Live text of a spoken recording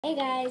Hey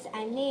guys,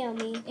 I'm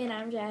Naomi. And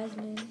I'm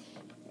Jasmine.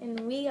 And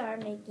we are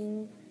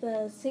making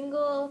the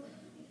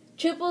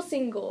triple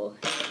single.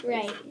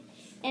 Right.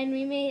 And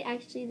we made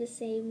actually the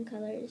same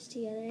colors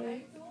together.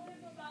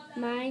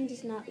 Mine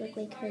does not look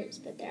like hers,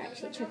 but they're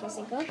actually triple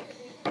single.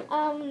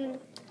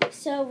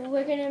 So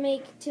we're going to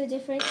make two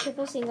different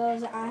triple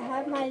singles. I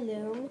have my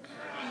Loom.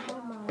 I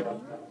have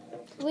mine.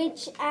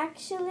 Which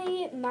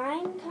actually,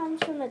 mine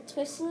comes from a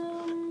twist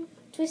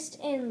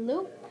and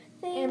loop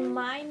thing. And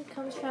mine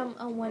comes from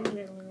a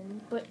Wonder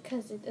Loom, but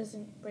because it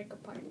doesn't break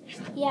apart.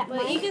 Yeah,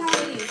 but you can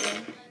still use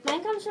it.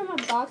 Mine comes from a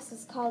box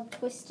that's called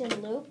Twist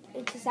and Loop,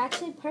 which is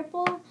actually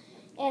purple,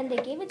 and they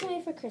gave it to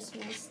me for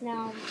Christmas.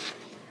 Now,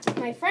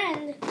 my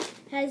friend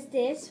has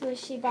this, which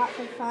she bought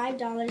for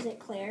 $5 at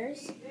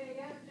Claire's,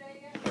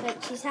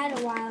 but she's had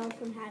a while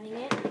from having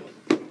it.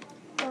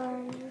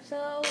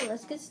 So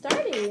let's get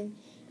started.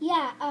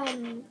 Yeah,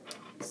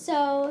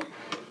 so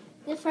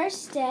the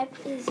first step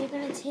is you're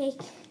going to take...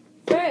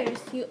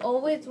 First, you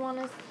always want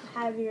to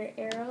have your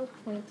arrows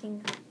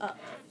pointing up.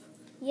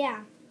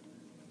 Yeah.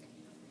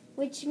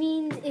 Which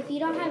means if you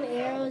don't have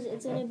arrows,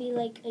 it's going to be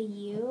like a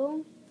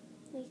U,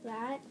 like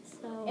that.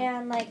 So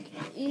And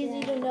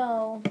easy to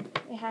know,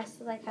 it has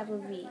to have a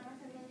V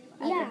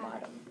at the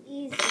bottom.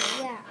 Easy,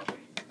 yeah.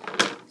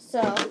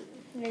 So,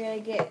 you're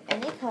going to get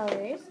any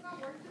colors.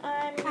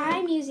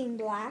 I'm using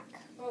black.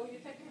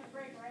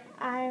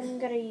 I'm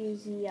going to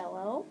use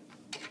yellow.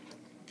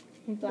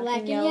 Black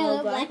and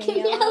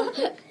yellow.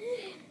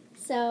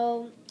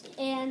 So,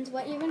 and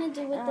what you're going to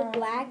do with the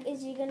black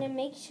is you're going to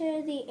make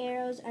sure the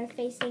arrows are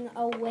facing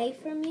away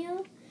from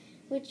you,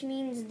 which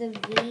means the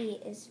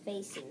V is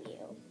facing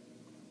you.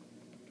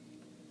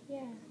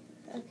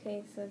 Yeah.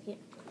 Okay, so here.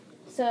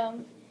 So,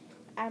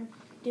 I'm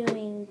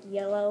doing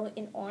yellow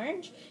and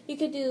orange. You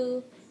could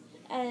do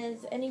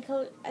as many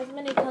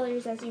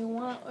colors as you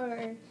want,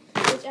 or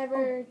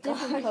whichever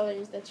different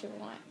colors that you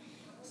want.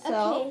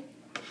 So, okay.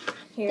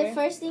 Here, the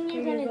first thing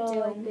you're going to do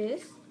like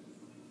this.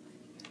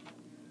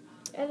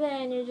 And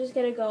then you're just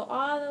going to go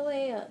all the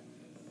way up.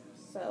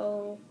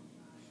 So,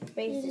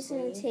 basically, you're just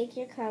going to take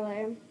your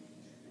color,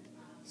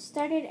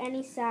 start at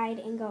any side,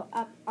 and go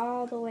up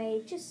all the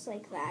way, just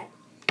like that.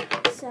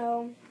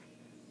 So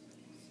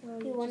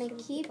you want to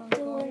keep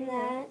doing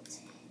that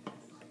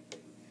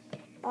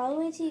all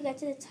the way till you get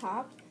to the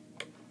top.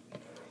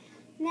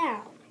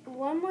 Now,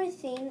 one more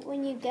thing,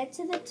 when you get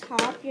to the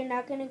top, you're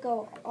not going to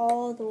go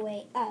all the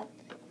way up.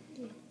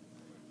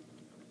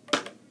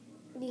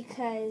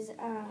 Because,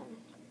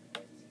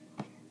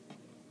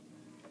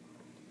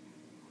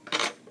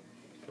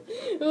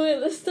 Wait,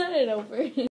 let's start it over.